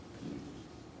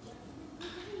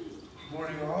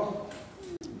Morning, all.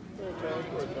 I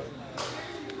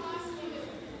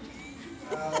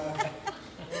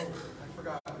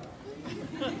forgot.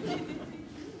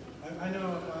 I know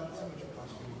not so much a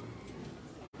costume.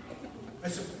 I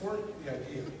support the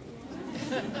idea.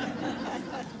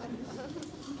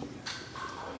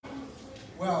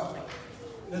 Well,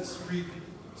 let's read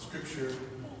Scripture,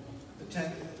 the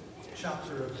 10th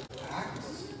chapter of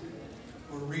Acts.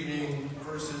 We're reading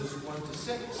verses 1 to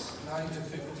 6, 9 to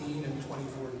 15, and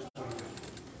 24 to 25.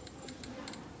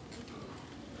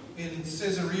 In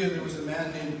Caesarea, there was a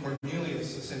man named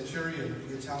Cornelius, a centurion of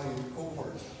the Italian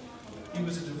cohort. He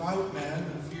was a devout man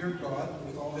who feared God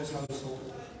with all his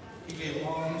household. He gave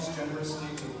alms generously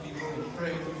to the people and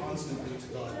prayed constantly to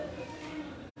God.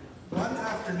 One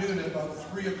afternoon at about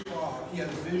 3 o'clock, he had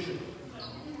a vision.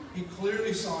 He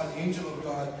clearly saw an angel of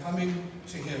God coming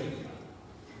to him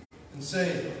and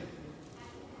saying,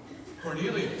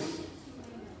 "Cornelius."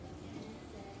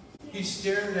 He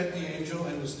stared at the angel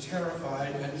and was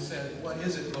terrified and said, "What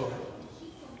is it, Lord?"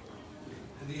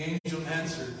 And the angel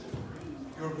answered,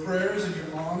 "Your prayers and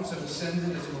your alms have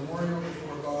ascended as a memorial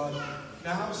before God.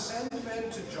 Now send men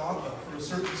to Joppa for a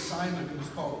certain Simon who is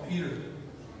called Peter.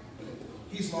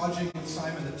 He's lodging with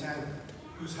Simon the tanner,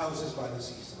 whose house is by the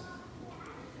seaside."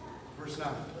 Verse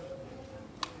 9.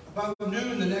 About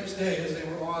noon the next day, as they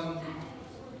were on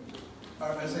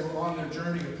their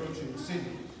journey approaching the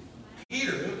city,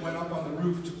 Peter went up on the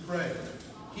roof to pray.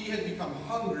 He had become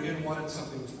hungry and wanted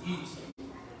something to eat.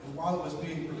 And while it was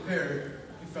being prepared,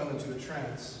 he fell into a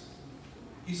trance.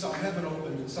 He saw heaven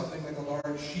opened and something like a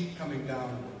large sheet coming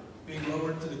down, being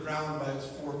lowered to the ground by its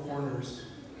four corners.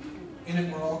 In it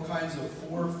were all kinds of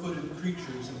four-footed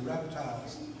creatures and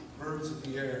reptiles, birds of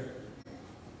the air.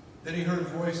 Then he heard a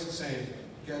voice saying,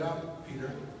 "Get up,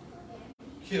 Peter,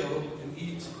 kill and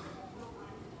eat."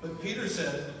 But Peter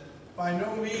said, "By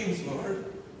no means, Lord,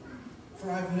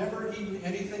 for I've never eaten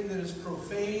anything that is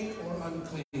profane or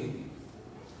unclean."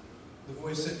 The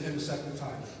voice said to him a second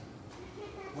time,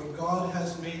 "What God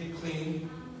has made clean,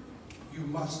 you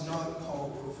must not call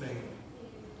profane."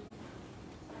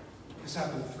 This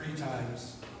happened 3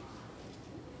 times.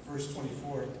 Verse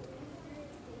 24.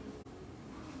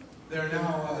 They are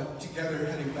now together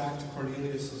heading back to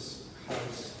Cornelius'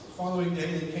 house. The following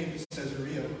day they came to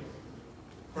Caesarea.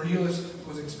 Cornelius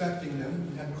was expecting them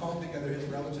and had called together his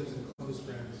relatives and close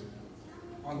friends.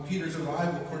 On Peter's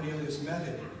arrival, Cornelius met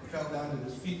him, fell down at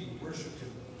his feet and worshipped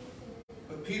him.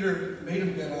 But Peter made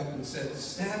him get up and said,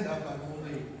 "Stand up, I'm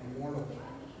only a mortal."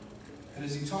 And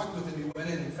as he talked with them, he went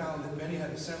in and found that many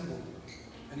had assembled.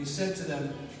 And he said to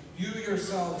them, "You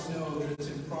yourselves know that it's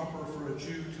improper for a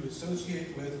Jew to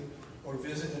associate with or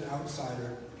visit an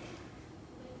outsider.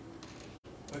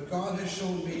 But God has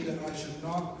shown me that I should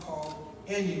not call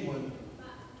anyone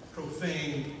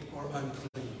profane or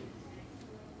unclean.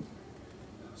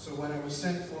 So when I was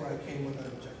sent for, I came without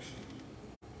objection."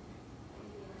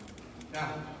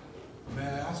 Now, may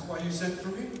I ask why you sent for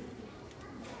me?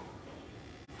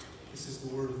 This is the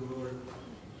word of the Lord.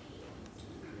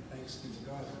 Thanks be to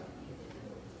God.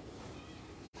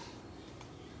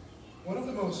 One of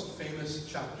the most famous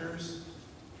chapters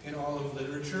in all of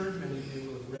literature, many of you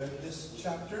will have read this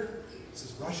chapter, this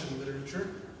is Russian literature,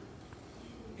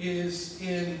 is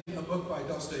in a book by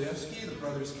Dostoevsky, The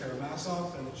Brothers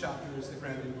Karamazov, and the chapter is The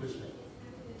Grand Inquisitor.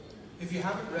 If you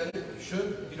haven't read it, you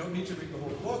should. You don't need to read the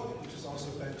whole book, which is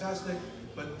also fantastic,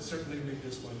 but certainly read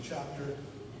this one chapter.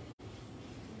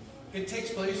 It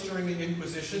takes place during the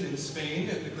Inquisition in Spain,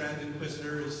 and the Grand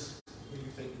Inquisitor is, who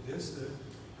you think it is, the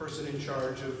person in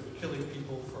charge of killing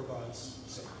people for God's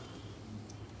sake.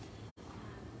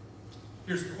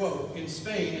 Here's the quote. "In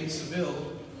Spain, in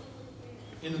Seville,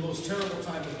 in the most terrible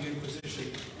time of the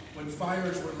Inquisition, when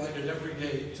fires were lighted every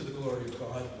day to the glory of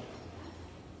God,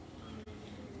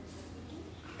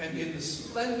 and in the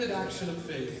splendid action of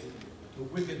faith, the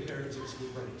wicked heretics were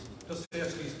burnt."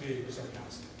 Dostoevsky's being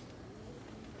sarcastic.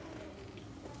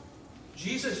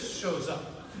 Jesus shows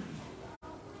up.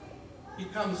 He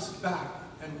comes back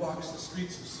and walks the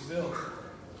streets of Seville,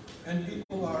 and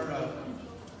people are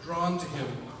drawn to him.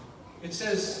 It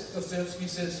says, Dostoevsky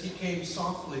says, he came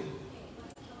softly,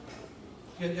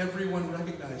 yet everyone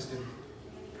recognized him,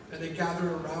 and they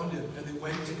gathered around him, and they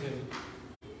went to him,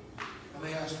 and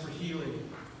they asked for healing.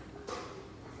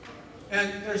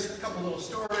 And there's a couple little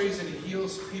stories, and he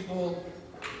heals people.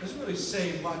 Doesn't really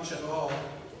say much at all.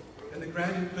 And the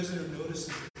Grand Inquisitor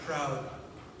notices the crowd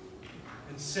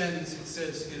and sends, it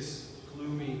says, his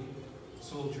gloomy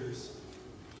soldiers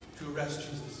to arrest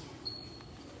Jesus.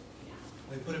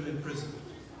 They put him in prison.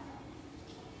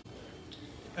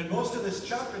 And most of this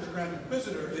chapter, the Grand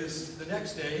Inquisitor, is the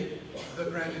next day, the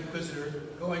Grand Inquisitor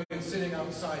going and sitting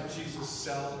outside Jesus'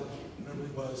 cell, whatever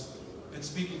it was, and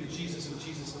speaking to Jesus, and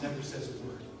Jesus never says a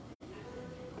word.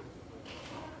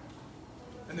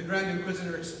 And the Grand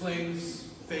Inquisitor explains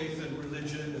faith and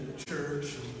religion and the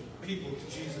church and people to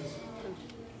Jesus.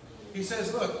 He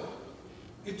says, look,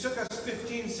 it took us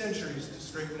 15 centuries to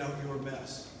straighten out your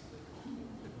mess.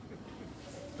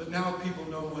 But now people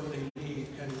know what they need,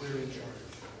 and we're in charge.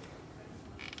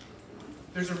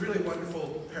 There's a really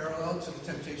wonderful parallel to the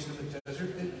temptation of the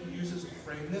desert that he uses to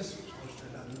frame this, which was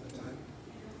turned out at the time.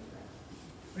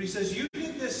 But he says, you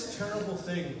did this terrible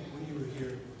thing when you were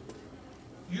here.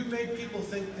 You made people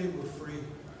think they were free.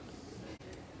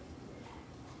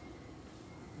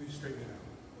 We've straightened it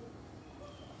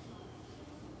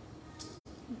out.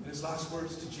 And his last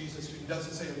words to Jesus, he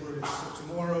doesn't say a word, is, so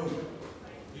tomorrow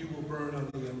you will burn on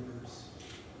the embers.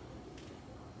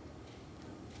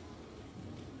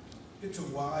 Get to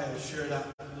why I share that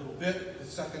a little bit. The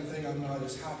second thing I'm not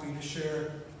as happy to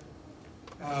share,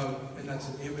 and that's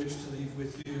an image to leave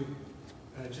with you.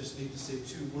 And I just need to say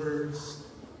 2 words.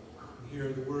 And here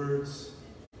are the words: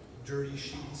 dirty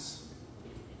sheets.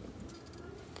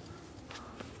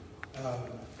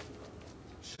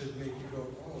 Should make you go,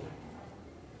 oh,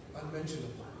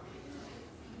 unmentionable.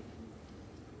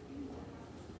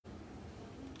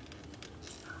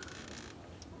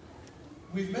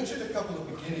 We've mentioned a couple of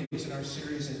beginnings in our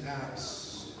series in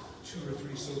Acts, 2 or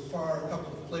 3 so far, a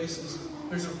couple of places.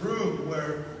 There's a room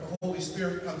where the Holy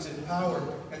Spirit comes in power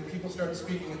and people start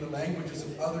speaking in the languages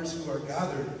of others who are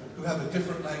gathered, who have a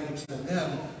different language than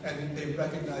them, and they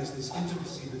recognize this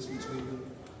intimacy that's between them.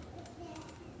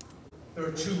 There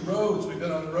are 2 roads. We've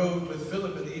been on the road with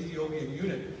Philip and the Ethiopian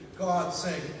eunuch. God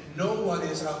saying, no one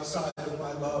is outside of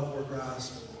my love or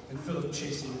grasp, and Philip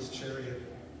chasing his chariot.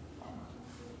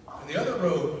 And the other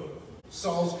road,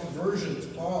 Saul's conversion to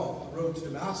Paul, the road to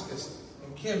Damascus.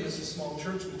 And Kim, this is small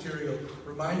church material,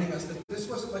 reminding us that this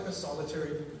wasn't like a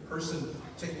solitary person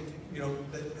taking,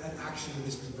 that had action in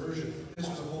this conversion. This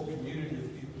was a whole community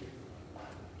of people.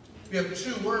 We have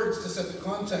 2 words to set the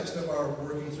context of our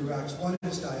working through Acts. One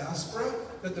is diaspora,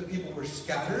 that the people were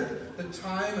scattered. The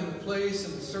time and the place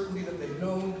and the certainty that they've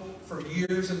known for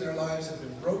years in their lives had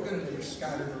been broken and they were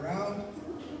scattered around.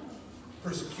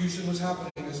 Persecution was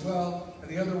happening as well. And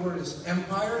the other word is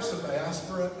empire, so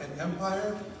diaspora and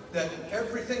empire, that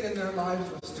everything in their lives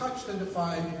was touched and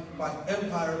defined by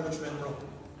empire, which meant Rome.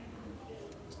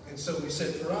 And so we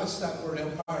said for us, that word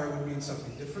empire would mean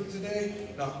something different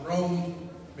today. Not Rome,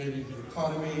 maybe the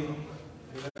economy,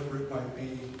 whatever it might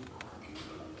be,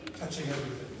 touching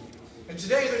everything. And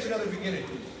today there's another beginning.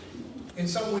 In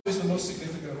some ways, the most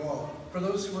significant of all. For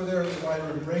those who were there at the Wider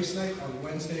Embrace Night on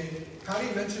Wednesday,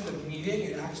 Patty mentioned a meeting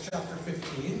in Acts chapter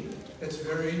 15 that's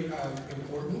very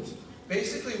important.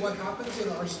 Basically, what happens in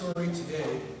our story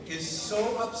today is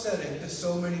so upsetting to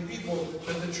so many people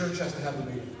that the church has to have a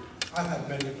meeting. I've had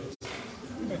many of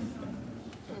those.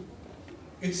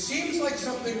 It seems like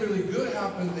something really good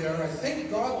happened there. I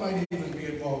think God might even be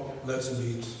involved. Let's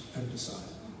meet and decide.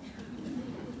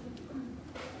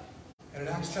 And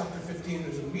in Acts chapter 15,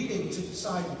 there's a meeting to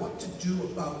decide what to do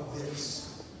about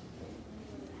this.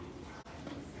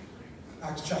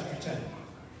 Acts chapter 10.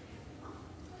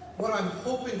 What I'm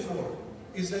hoping for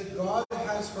is that God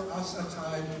has for us a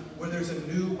time where there's a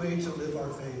new way to live our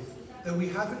faith that we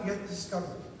haven't yet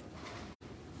discovered.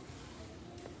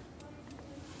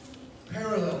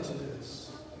 Parallel to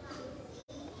this.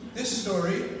 This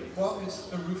story, well, it's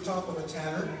the rooftop of a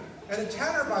tanner. And a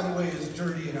tanner, by the way, is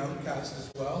dirty and outcast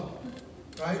as well.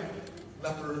 Right?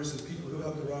 Lepers and people who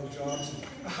have the wrong jobs.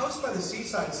 A house by the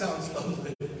seaside sounds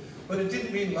lovely, but it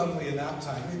didn't mean lovely in that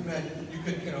time. It meant you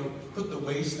could, put the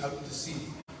waste out to sea.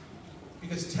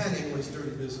 Because tanning was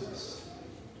dirty business.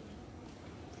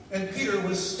 And Peter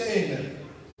was staying there.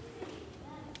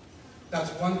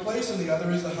 That's one place, and the other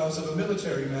is the house of a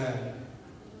military man.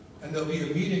 And there'll be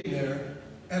a meeting there.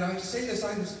 And I say this,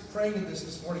 I was praying at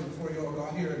this morning before you all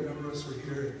got here, and a number of us were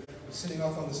here. I was sitting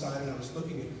off on the side, and I was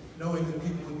looking at, knowing that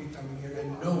people would be coming here,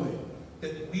 and knowing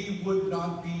that we would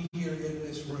not be here in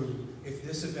this room if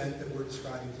this event that we're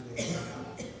describing today had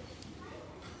happened.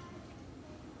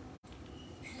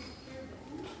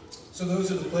 So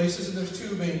those are the places, and there's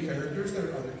 2 main characters. There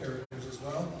are other characters as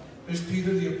well. There's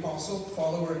Peter the Apostle,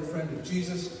 follower and friend of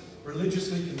Jesus,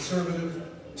 religiously conservative,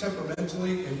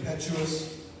 temperamentally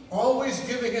impetuous, always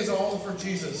giving his all for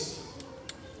Jesus,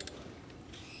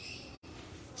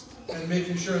 and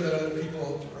making sure that other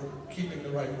people are keeping the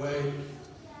right way.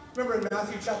 Remember in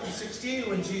Matthew chapter 16,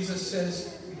 when Jesus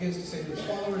begins to say to his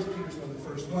followers, Peter's one of the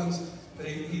first ones, that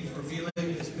he's revealing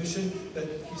his mission, that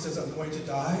he says, I'm going to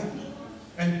die.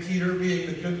 And Peter, being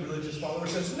the good religious follower,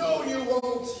 says, no, you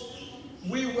won't.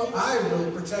 I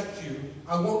will protect you.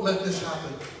 I won't let this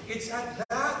happen. It's at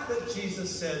that Jesus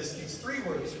says these three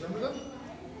words. Remember them?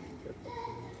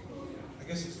 I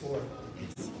guess it's four.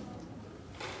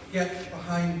 Get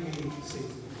behind me,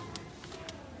 Satan.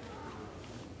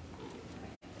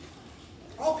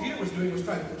 All Peter was doing was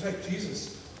trying to protect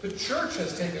Jesus. The church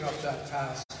has taken up that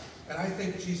task. And I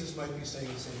think Jesus might be saying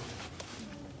the same thing.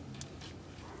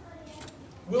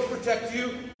 We'll protect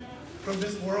you from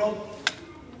this world.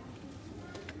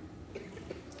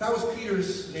 That was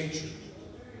Peter's nature.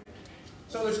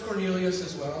 So there's Cornelius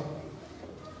as well.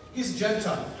 He's a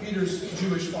Gentile. Peter's a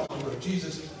Jewish follower of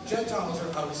Jesus. Gentiles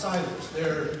are outsiders.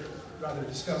 They're rather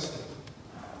disgusting.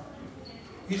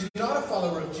 He's not a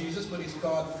follower of Jesus, but he's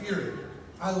God-fearing.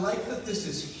 I like that this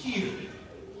is here.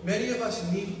 Many of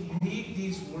us need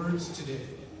these words today.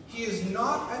 He is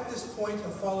not at this point a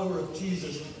follower of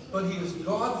Jesus, but he is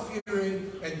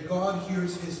God-fearing, and God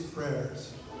hears his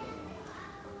prayers.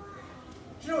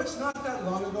 Do you know, it's not that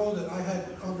long ago that I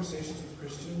had conversations with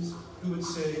Christians who would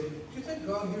say, do you think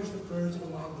God hears the prayers of a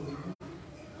non-believer?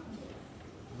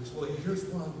 Well, he hears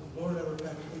one. Lord, I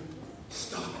repent.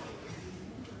 Stop it.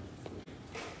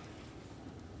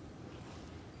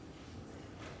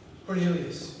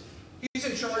 Cornelius. He's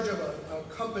in charge of a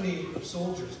company of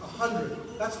soldiers,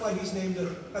 100. That's why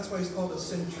he's called a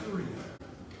centurion.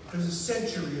 There's a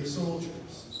century of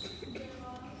soldiers.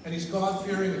 And he's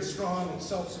God-fearing and strong and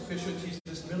self-sufficient. He's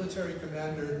this military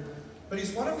commander. But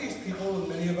he's one of these people, and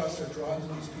many of us are drawn to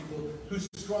these people, who's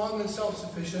strong and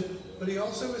self-sufficient, but he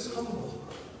also is humble.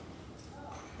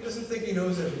 He doesn't think he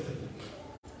knows everything.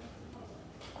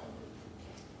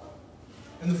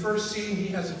 In the first scene, he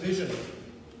has a vision.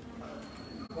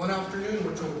 One afternoon,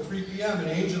 we're told, 3 p.m., an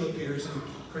angel appears, and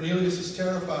Cornelius is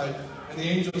terrified. And the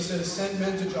angel says, send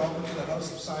men to Joppa to the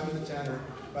house of Simon the tanner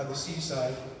by the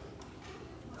seaside.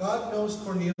 God knows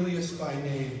Cornelius by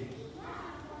name.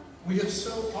 We have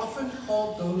so often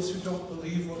called those who don't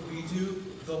believe what we do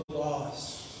the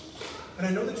lost. And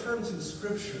I know the terms in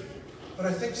Scripture, but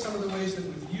I think some of the ways that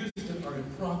we've used it are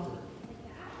improper.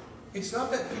 It's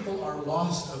not that people are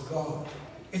lost of God.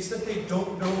 It's that they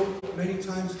don't know many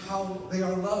times how they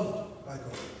are loved by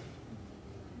God.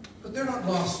 But they're not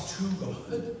lost to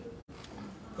God.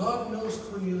 God knows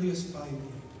Cornelius by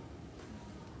name.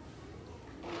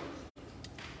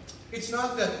 It's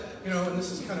not that, and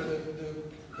this is kind of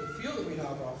the feel that we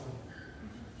have often.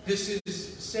 This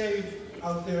is saved,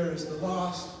 out there is the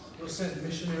lost. We'll send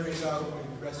missionaries out,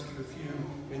 maybe rescue a few,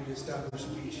 maybe establish a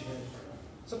beachhead.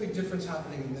 Something different's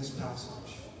happening in this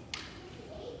passage.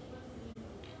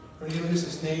 Cornelius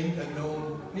is named and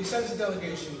known, and he sends a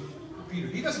delegation to Peter.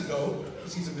 He doesn't go,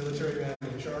 because he's a military man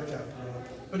in charge after all,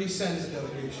 but he sends a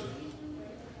delegation.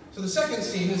 So the second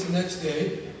scene is the next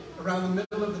day, around the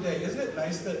middle of the day. Isn't it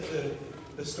nice that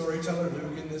the storyteller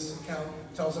Luke in this account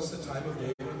tells us the time of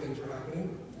day when things were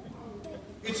happening?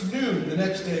 It's noon the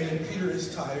next day, and Peter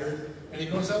is tired, and he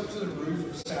goes up to the roof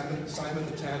of Simon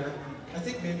the tanner. I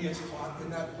think maybe it's hot in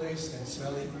that place and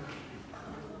smelly.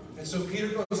 And so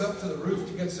Peter goes up to the roof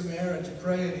to get some air and to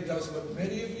pray, and he does what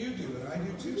many of you do, and I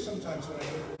do too sometimes when I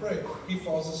go to pray. He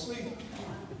falls asleep.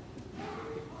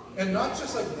 And not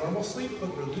just like normal sleep,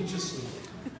 but religious sleep.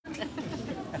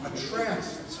 A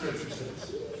trance, the Scripture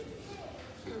says.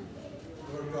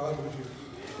 Lord God, would you?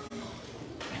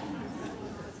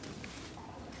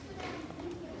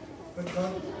 But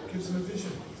God gives him a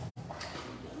vision.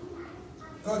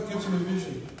 God gives him a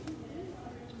vision.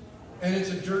 And it's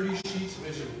a dirty sheets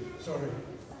vision. Sorry.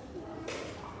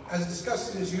 As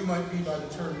disgusted as you might be by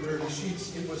the term dirty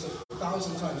sheets, it was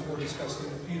 1,000 times more disgusting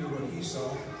than Peter what he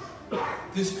saw.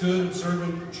 This good,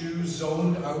 observant Jew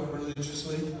zoned out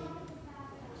religiously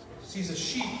sees a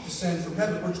sheet descend from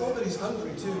heaven. We're told that he's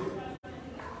hungry too.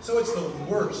 So it's the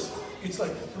worst. It's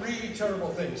like 3 terrible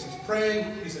things. He's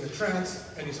praying, he's in a trance,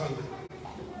 and he's hungry.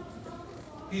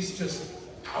 He's just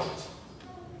out.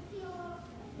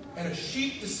 And a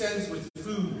sheet descends with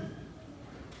food.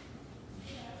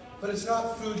 But it's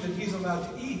not food that he's allowed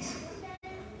to eat.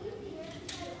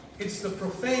 It's the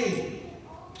profane,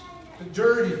 the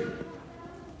dirty,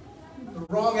 the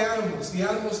wrong animals. The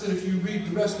animals that, if you read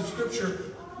the rest of Scripture,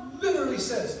 literally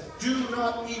says, do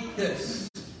not eat this.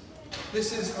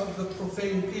 This is of the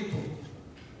profane people.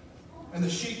 And the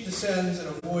sheet descends and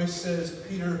a voice says,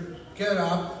 Peter, get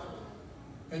up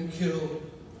and kill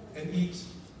and eat.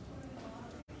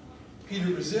 Peter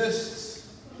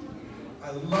resists. I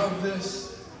love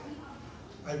this.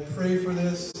 I pray for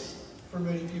this for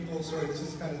many people. Sorry, this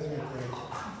is the kind of thing I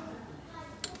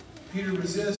pray. Peter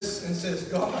resists and says,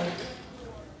 God,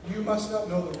 You must not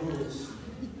know the rules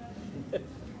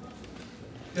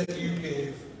that you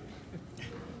gave.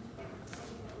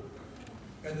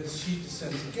 And the sheet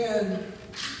descends again.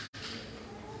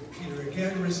 Peter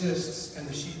again resists, and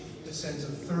the sheet descends a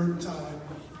third time.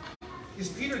 Is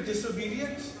Peter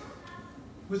disobedient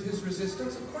with his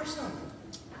resistance? Of course not.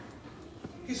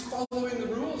 He's following the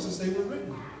rules as they were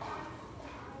written.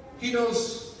 He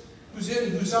knows who's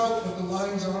in, who's out, what the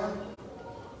lines are.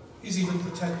 He's even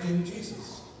protecting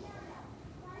Jesus.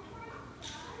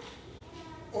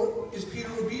 Or is Peter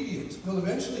obedient? Well,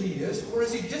 eventually he is. Or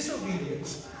is he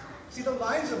disobedient? See, the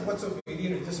lines of what's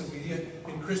obedient and disobedient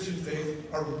in Christian faith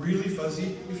are really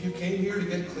fuzzy. If you came here to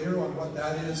get clear on what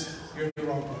that is, you're in the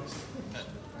wrong place.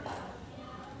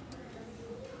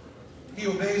 He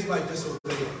obeys by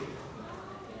disobeying.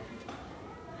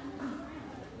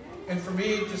 And for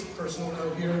me, just personal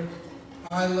note here,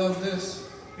 I love this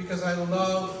because I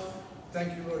love,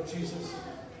 thank you, Lord Jesus,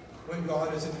 when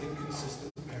God is an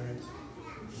inconsistent parent.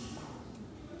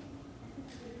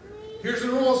 Here's the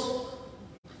rules.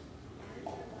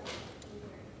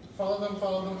 Follow them,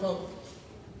 follow them, follow them.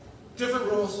 Different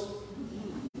rules.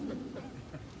 It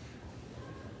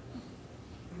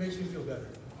makes me feel better.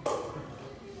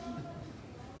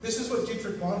 This is what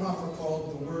Dietrich Bonhoeffer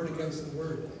called the word against the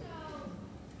word.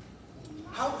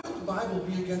 How could the Bible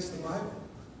be against the Bible?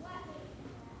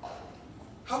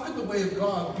 How could the way of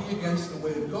God be against the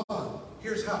way of God?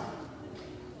 Here's how.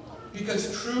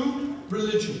 Because true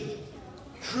religion,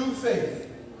 true faith,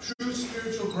 true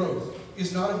spiritual growth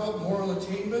is not about moral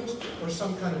attainment or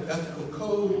some kind of ethical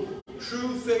code.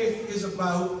 True faith is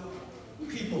about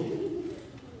people.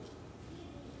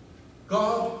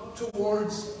 God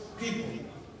towards people.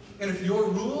 And if your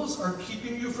rules are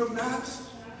keeping you from that,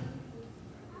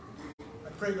 I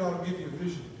pray God will give you a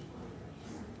vision.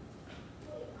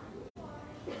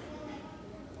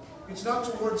 It's not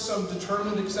towards some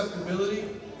determined acceptability,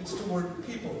 it's toward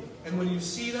people. And when you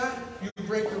see that, you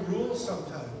break the rules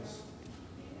sometimes.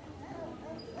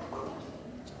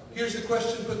 Here's the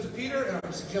question put to Peter, and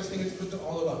I'm suggesting it's put to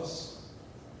all of us.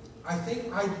 I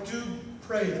do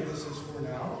pray that this is for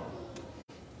now.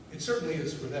 It certainly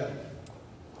is for them.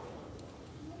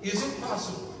 Is it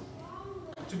possible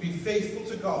to be faithful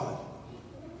to God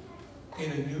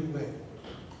in a new way?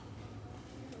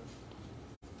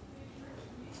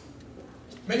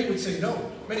 Many would say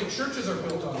no. Many churches are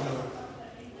built on no.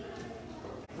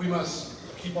 We must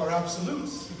keep our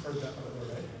absolutes. You've heard that before,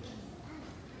 right?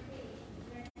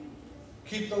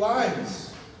 Keep the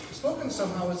lines. Spoken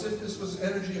somehow as if this was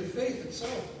energy of faith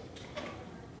itself.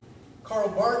 Karl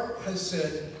Barth has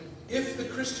said, if the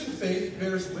Christian faith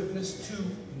bears witness to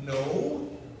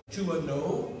a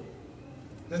no,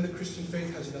 then the Christian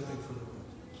faith has nothing for the world.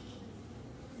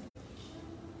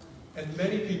 And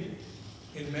many people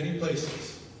in many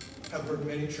places have heard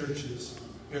many churches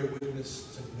bear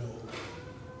witness to no.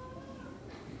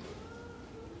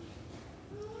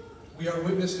 We are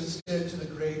witness instead to the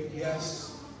great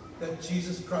yes, that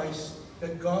Jesus Christ,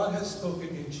 that God has spoken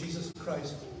in Jesus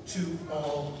Christ to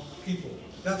all people.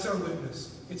 That's our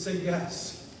witness. It's a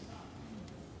yes.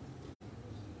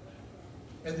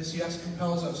 And this yes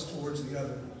compels us towards the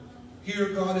other.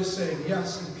 Here God is saying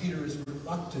yes, and Peter is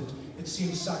reluctant. It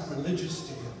seems sacrilegious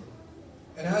to him.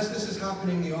 And as this is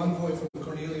happening, the envoy from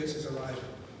Cornelius is arriving.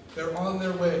 They're on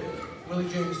their way. Willie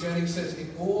James Jennings says the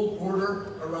old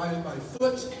order arrived by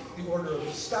foot, the order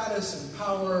of status and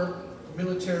power,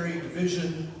 military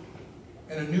division,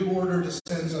 and a new order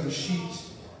descends on a sheet.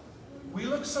 We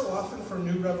look so often for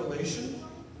new revelation.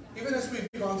 Even as we've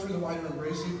gone through the wider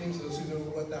embrace evenings, those who know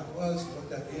what that was, what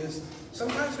that is,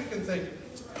 sometimes we can think,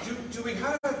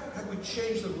 have we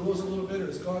changed the rules a little bit, or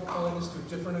is God calling us to a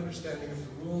different understanding of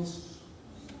the rules?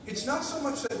 It's not so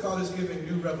much that God is giving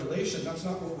new revelation. That's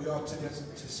not what we ought to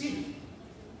seek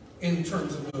in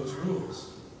terms of those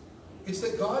rules. It's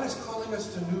that God is calling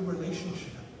us to new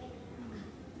relationship.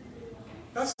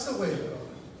 That's the way of God.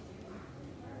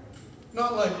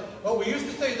 Not like, oh, we used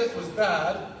to say this was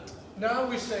bad, now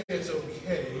we say it's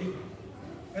okay,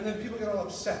 and then people get all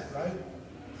upset, right?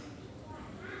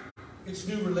 It's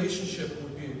new relationship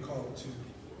we're being called to.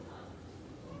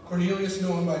 Cornelius,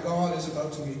 known by God, is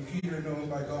about to meet Peter, known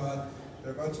by God.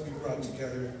 They're about to be brought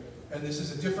together. And this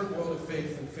is a different world of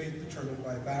faith than faith determined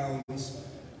by bounds.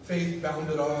 Faith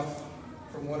bounded off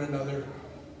from one another.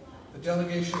 The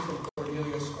delegation from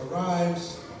Cornelius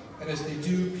arrives, and as they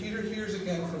do, Peter hears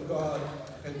again from God.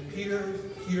 And Peter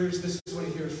hears, this is what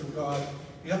he hears from God.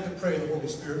 You have to pray the Holy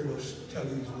Spirit will tell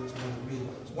you these words more than me.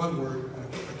 It's one word, and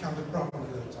I counted properly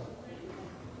that time.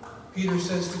 Peter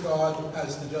says to God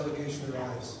as the delegation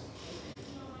arrives,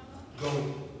 go.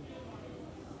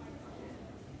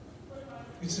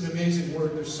 It's an amazing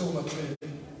word. There's so much in it.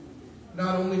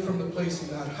 Not only from the place in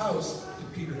that house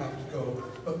did Peter have to go,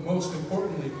 but most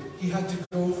importantly, he had to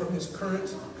go from his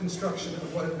current construction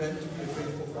of what it meant to be a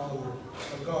faithful follower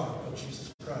of God, of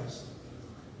Jesus Christ.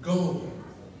 Go.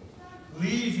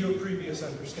 Leave your previous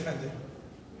understanding.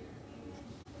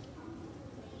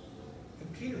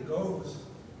 And Peter goes.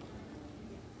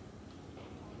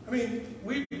 I mean,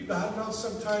 we badmouth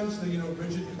sometimes the,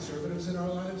 rigid conservatives in our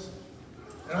lives.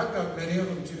 And I've got many of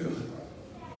them too.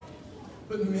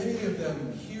 But many of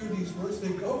them hear these words, they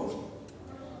go.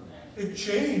 They've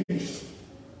changed.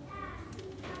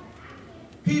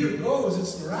 Peter goes,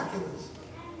 it's miraculous.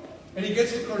 And he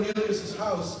gets to Cornelius'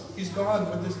 house. He's gone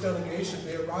with this delegation.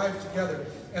 They arrive together.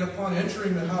 And upon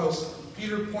entering the house,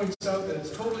 Peter points out that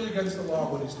it's totally against the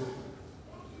law what he's doing.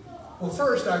 Well,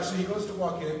 first, actually, he goes to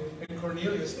walk in, and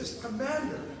Cornelius, this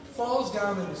commander, falls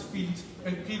down at his feet,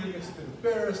 and Peter gets a bit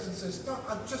embarrassed and says, "No,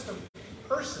 I'm just a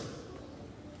person.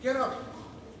 Get up."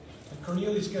 And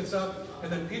Cornelius gets up,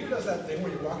 and then Peter does that thing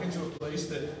where you walk into a place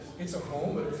that it's a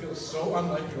home, but it feels so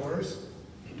unlike yours.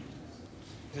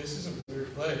 This is a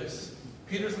weird place.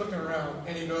 Peter's looking around,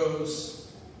 and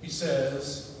he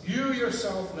says, "You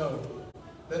yourself know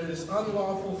that it is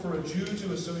unlawful for a Jew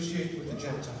to associate with a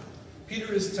Gentile."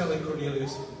 Peter is telling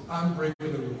Cornelius, I'm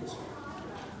breaking the rules.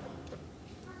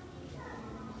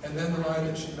 And then the line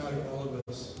that should matter to all of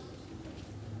us.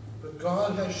 But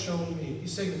God has shown me,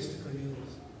 he's saying this to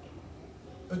Cornelius,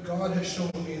 but God has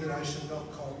shown me that I should not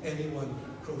call anyone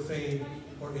profane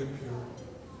or impure.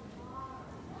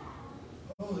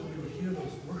 Oh, that we would hear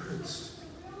those words.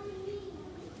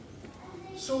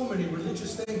 So many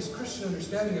religious things, Christian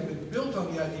understanding, have been built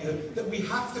on the idea that we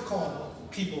have to call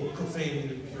people profane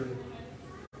and impure.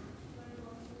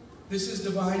 This is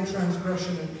divine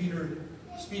transgression, and Peter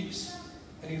speaks,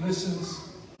 and he listens.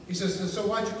 He says, "So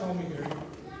why'd you call me here?"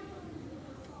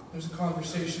 There's a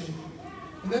conversation.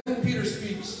 And then Peter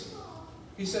speaks.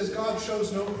 He says, God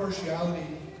shows no partiality.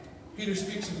 Peter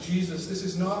speaks of Jesus. This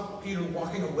is not Peter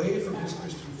walking away from his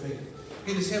Christian faith.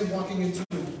 It is him walking into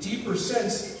a deeper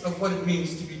sense of what it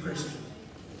means to be Christian.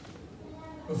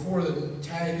 Before the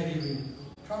tag had even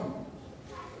come.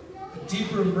 A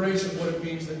deeper embrace of what it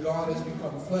means that God has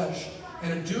become flesh.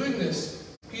 And in doing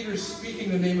this, Peter's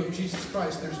speaking the name of Jesus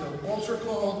Christ. There's no altar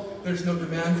call. There's no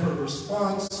demand for a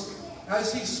response.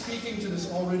 As he's speaking to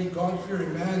this already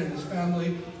God-fearing man and his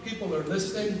family, people are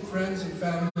listening, friends and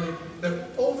family. They're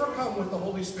overcome with the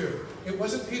Holy Spirit. It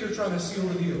wasn't Peter trying to seal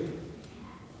the deal.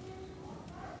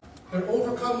 They're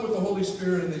overcome with the Holy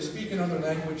Spirit, and they speak in other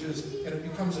languages, and it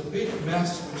becomes a big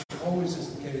mess, which always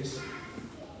is the case.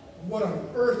 What on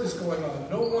earth is going on?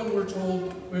 No one, we're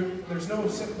told, there's no,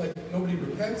 nobody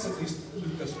repents, at least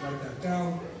Luke doesn't write that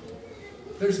down.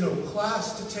 There's no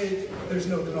class to take. There's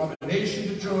no denomination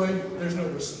to join. There's no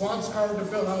response card to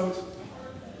fill out.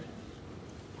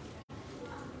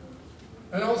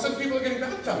 And all of a sudden people are getting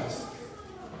baptized.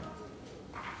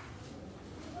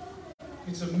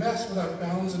 It's a mess without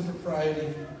bounds and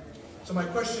propriety. So my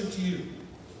question to you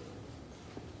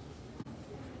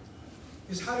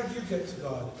is, how did you get to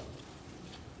God?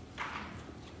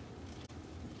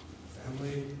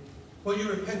 Family. Well, you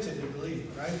repented and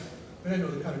believed, right? I know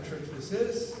the kind of church this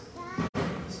is.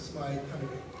 This is my kind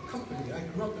of company. I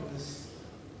grew up in this.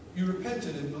 You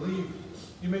repented and believed.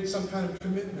 You made some kind of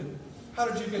commitment. How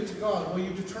did you get to God? Well,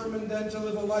 you determined then to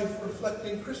live a life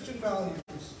reflecting Christian values.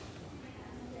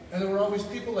 And there were always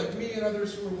people like me and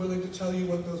others who were willing to tell you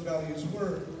what those values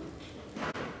were.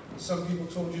 Some people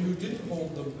told you who didn't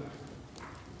hold them.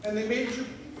 And they made you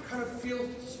kind of feel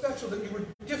special, that you were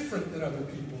different than other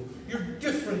people. You're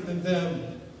different than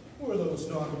them. Who are those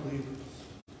non-believers?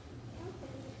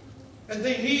 And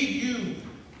they need you.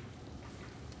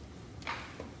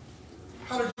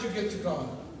 How did you get to God?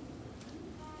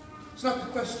 It's not the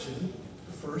question,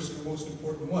 the first or most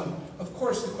important one. Of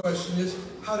course, the question is,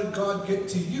 how did God get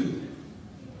to you?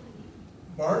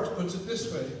 Bart puts it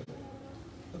this way.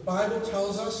 The Bible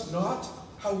tells us not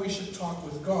how we should talk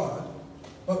with God,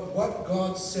 but what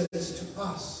God says to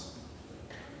us.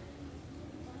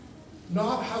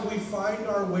 Not how we find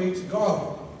our way to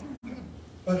God,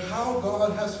 but how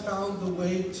God has found the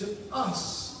way to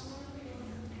us.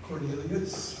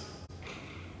 Cornelius,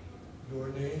 your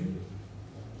name.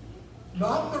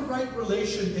 Not the right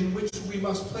relation in which we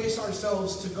must place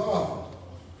ourselves to God.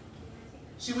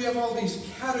 See, we have all these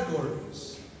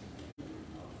categories.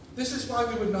 This is why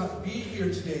we would not be here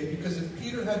today, because if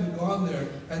Peter hadn't gone there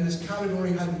and this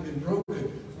category hadn't been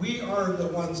broken, we are the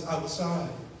ones outside.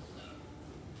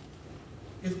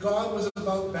 If God was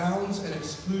about bounds and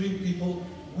excluding people,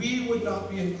 we would not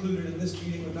be included, and this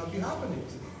meeting would not be happening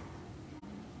today.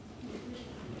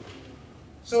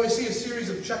 So I see a series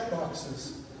of check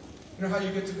boxes. You know how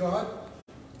you get to God?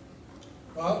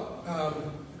 Well,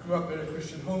 grew up in a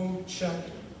Christian home, check.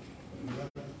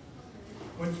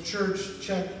 Went to church,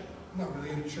 check. Not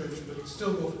really in church, but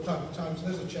still go from time to time, so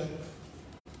there's a check.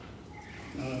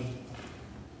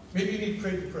 Maybe you need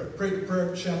prayed the prayer. Prayed the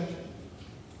prayer, check.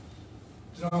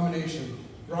 Denomination,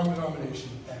 wrong denomination,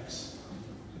 X.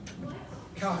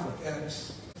 Catholic,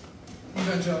 X.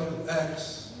 Evangelical,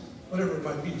 X. Whatever it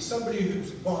might be. Somebody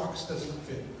whose box doesn't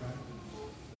fit,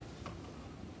 right?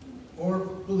 Or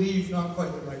believe not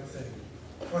quite the right thing.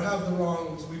 Or have the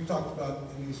wrongs we've talked about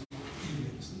in these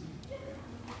evenings.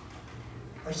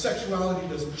 Our sexuality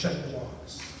doesn't check the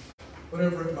box.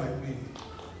 Whatever it might be.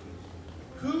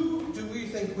 Who do we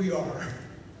think we are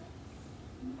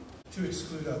to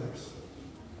exclude others?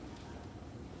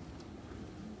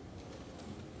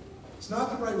 It's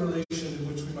not the right relation in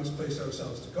which we must place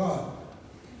ourselves to God,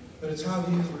 but it's how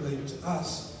He is related to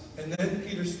us. And then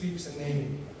Peter speaks a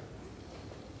name.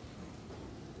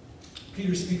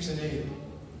 Peter speaks a name.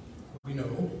 We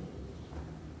know.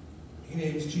 He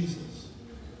names Jesus.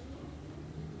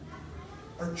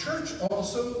 Our church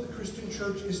also, the Christian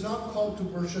church, is not called to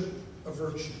worship a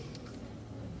virtue.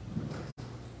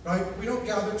 Right? We don't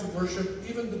gather to worship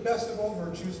even the best of all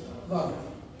virtues, love.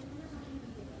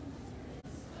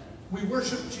 We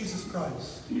worship Jesus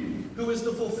Christ, who is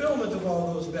the fulfillment of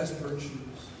all those best virtues.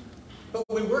 But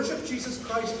we worship Jesus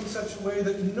Christ in such a way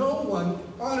that no one,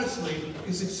 honestly,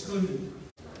 is excluded.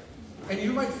 And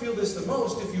you might feel this the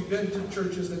most if you've been to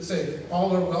churches that say,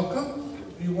 all are welcome,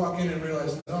 and you walk in and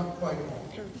realize, not quite all.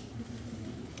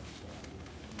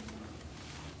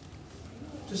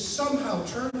 To somehow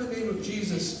turn the name of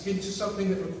Jesus into something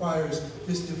that requires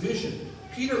this division.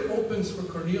 Peter opens for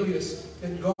Cornelius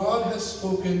that God has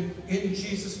spoken in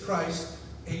Jesus Christ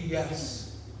a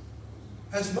yes.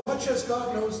 As much as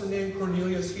God knows the name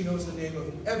Cornelius, He knows the name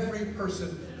of every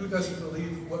person who doesn't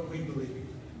believe what we believe.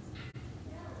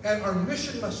 And our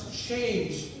mission must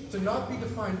change to not be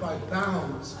defined by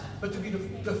bounds, but to be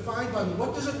defined by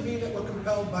what does it mean that we're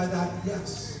compelled by that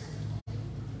yes.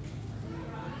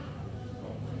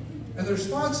 And the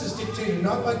response is dictated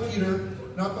not by Peter,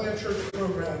 not by a church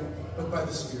program, but by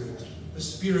the Spirit. The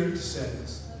Spirit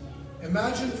descends.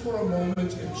 Imagine for a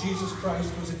moment if Jesus Christ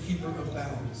was a keeper of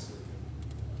bounds.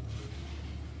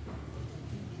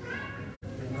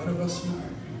 None of us would.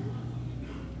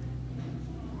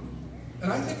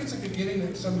 And I think it's a beginning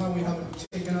that somehow we haven't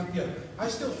taken up yet. I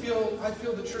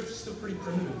feel the church is still pretty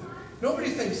primitive. Nobody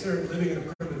thinks they're living in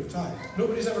a primitive time.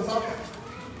 Nobody's ever thought that.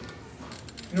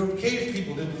 You know, cave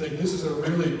people didn't think this is a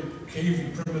really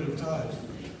cavey, primitive time.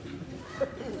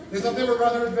 They thought they were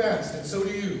rather advanced, and so do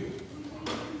you.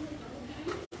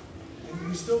 And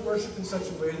we still worship in such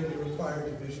a way that they require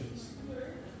divisions.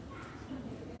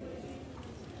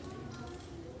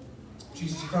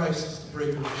 Jesus Christ is the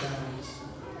breaker of bounds.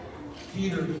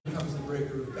 Peter becomes the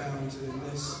breaker of bounds, and in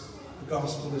this, the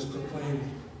gospel is proclaimed.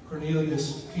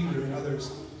 Cornelius, Peter, and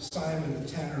others, Simon the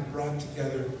tanner, brought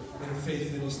together in a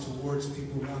faith that is towards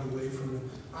people, not away from them.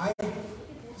 I,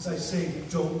 as I say,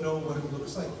 don't know what it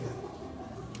looks like yet.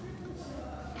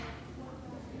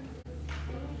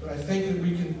 But I think that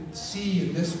we can see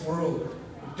in this world,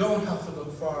 we don't have to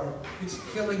look far. It's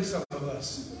killing some of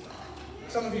us.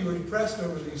 Some of you are depressed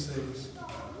over these things,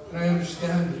 and I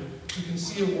understand it. You can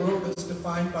see a world that's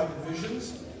defined by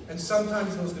divisions, and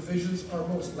sometimes those divisions are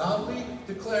most loudly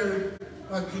declared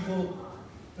by people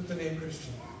with the name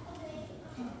Christian.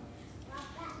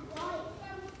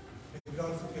 May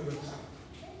God forgive us.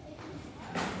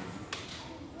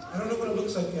 I don't know what it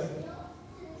looks like yet.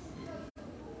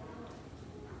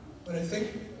 But I think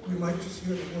we might just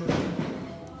hear the word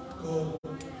go.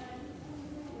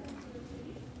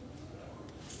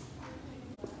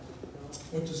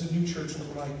 What does a new church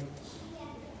look like?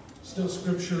 Still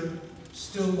Scripture,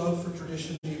 still love for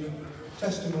tradition even,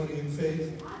 testimony and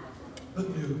faith, but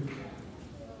new.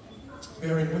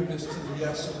 Bearing witness to the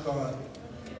yes of God.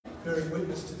 Bearing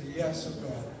witness to the yes of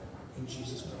God in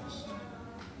Jesus Christ.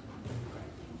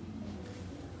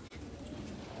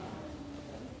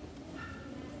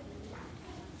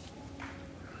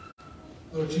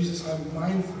 Lord Jesus, I'm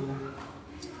mindful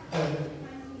that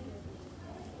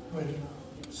when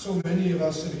so many of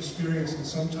us have experienced and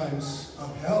sometimes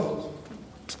upheld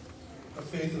a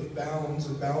faith of bounds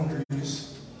and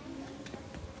boundaries,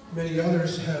 many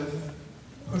others have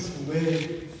pushed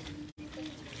away,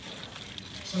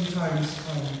 sometimes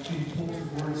being pulled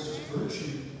towards just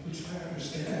virtue, which I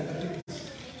understand. I think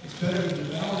it's better than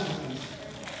the boundaries.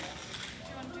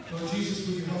 Lord Jesus,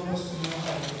 would you help us to know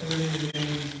how to carry your name